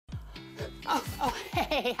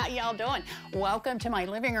Hey, how y'all doing? Welcome to my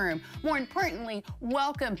living room. More importantly,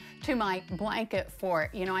 welcome to my blanket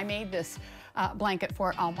fort. You know, I made this blanket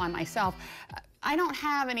fort all by myself. I don't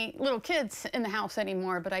have any little kids in the house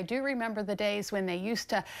anymore, but I do remember the days when they used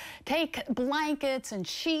to take blankets and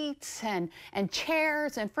sheets and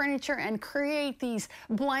chairs and furniture and create these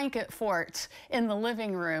blanket forts in the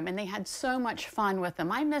living room, and they had so much fun with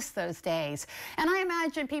them. I miss those days. And I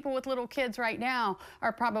imagine people with little kids right now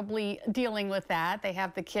are probably dealing with that. They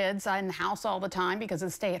have the kids in the house all the time because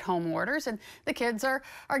of stay-at-home orders, and the kids are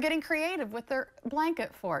getting creative with their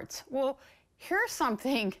blanket forts. Well, here's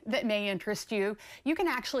something that may interest you. You can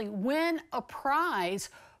actually win a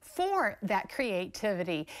prize for that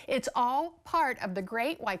creativity. It's all part of the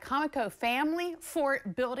Great Wicomico Family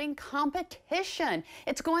Fort Building Competition.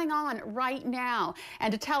 It's going on right now.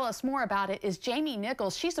 And to tell us more about it is Jamie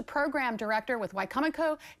Nichols. She's a program director with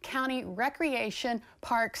Wicomico County Recreation,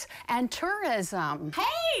 Parks, and Tourism.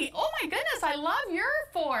 Hey, oh my goodness, I love your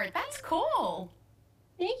fort. That's cool.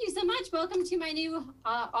 Thank you so much. Welcome to my new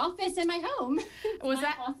office and my home. Was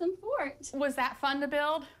that awesome fort? Was that fun to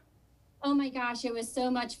build? Oh my gosh, it was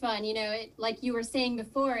so much fun. You know, like you were saying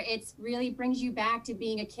before, it really brings you back to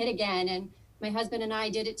being a kid again. And my husband and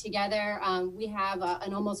I did it together. We have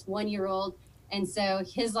an almost 1-year-old. And so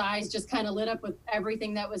his eyes just kind of lit up with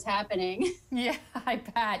everything that was happening. Yeah, I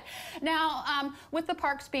bet. Now, with the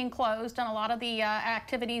parks being closed and a lot of the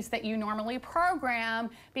activities that you normally program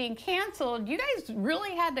being canceled, you guys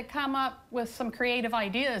really had to come up with some creative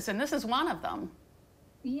ideas, and this is one of them.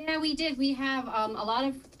 Yeah, we did. We have a lot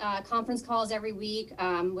of conference calls every week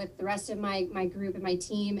with the rest of my group and my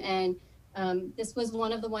team, and this was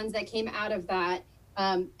one of the ones that came out of that.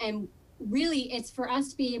 And really, it's for us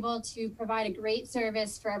to be able to provide a great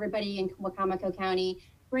service for everybody in Wicomico County,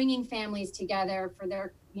 bringing families together for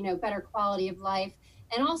their, better quality of life,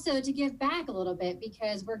 and also to give back a little bit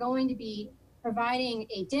because we're going to be providing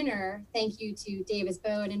a dinner. Thank you to Davis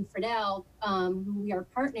Bode and Friedel, who we are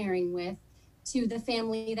partnering with, to the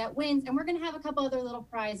family that wins. And we're going to have a couple other little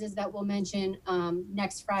prizes that we'll mention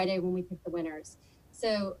next Friday when we pick the winners.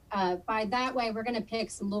 So by that way, we're going to pick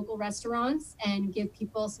some local restaurants and give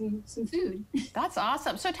people some food. That's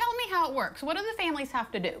awesome. So tell me how it works. What do the families have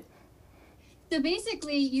to do? So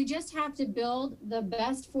basically, you just have to build the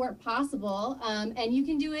best fort possible, and you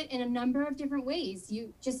can do it in a number of different ways. The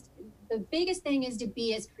biggest thing is to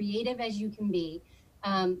be as creative as you can be.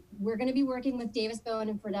 We're going to be working with Davis Bode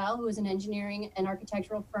and Friedel, who is an engineering and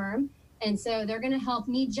architectural firm, and so they're going to help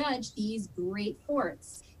me judge these great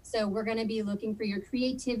forts. So we're going to be looking for your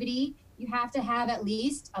creativity. You have to have at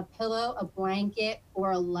least a pillow, a blanket,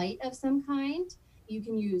 or a light of some kind. You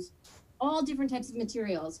can use all different types of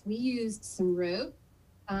materials. We used some rope.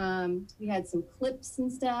 We had some clips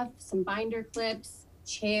and stuff, some binder clips,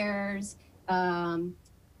 chairs,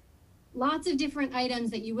 lots of different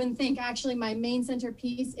items that you wouldn't think. Actually, my main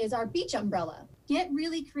centerpiece is our beach umbrella. Get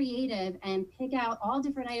really creative and pick out all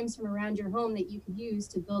different items from around your home that you could use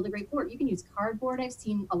to build a great fort. You can use cardboard. I've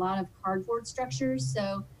seen a lot of cardboard structures,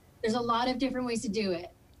 so there's a lot of different ways to do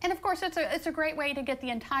it. And of course, it's a great way to get the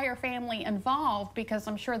entire family involved because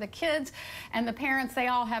I'm sure the kids and the parents, they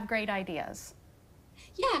all have great ideas.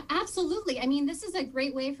 Yeah, absolutely. I mean, this is a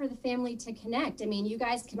great way for the family to connect. I mean, you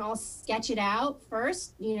guys can all sketch it out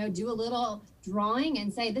first, do a little drawing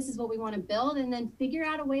and say, this is what we want to build, and then figure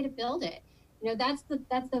out a way to build it. That's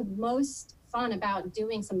the most fun about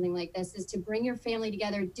doing something like this, is to bring your family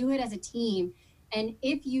together, do it as a team. And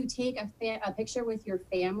if you take a picture with your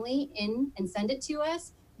family and send it to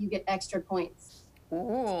us, you get extra points.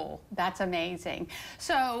 Ooh, that's amazing.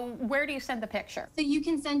 So where do you send the picture? So you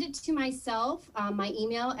can send it to myself, my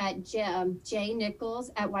email at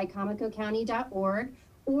jnichols@wicomicocounty.org,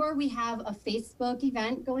 or we have a Facebook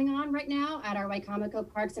event going on right now at our Wicomico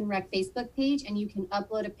Parks and Rec Facebook page, and you can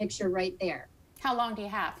upload a picture right there. How long do you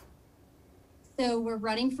have? So we're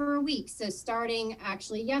running for a week. So starting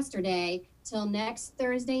actually yesterday till next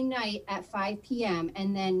Thursday night at 5 p.m.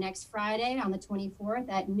 And then next Friday on the 24th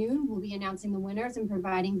at noon, we'll be announcing the winners and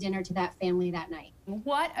providing dinner to that family that night.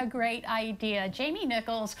 What a great idea. Jamie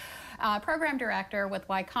Nichols, Program Director with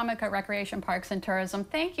Wicomico Recreation, Parks, and Tourism.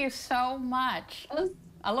 Thank you so much. Oh,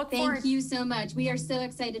 I look forward. Thank you so much. We are so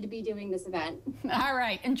excited to be doing this event. All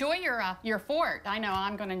right. Enjoy your fort. I know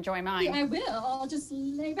I'm going to enjoy mine. Yeah, I will. I'll just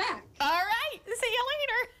lay back. All right. See you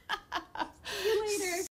later. See you later.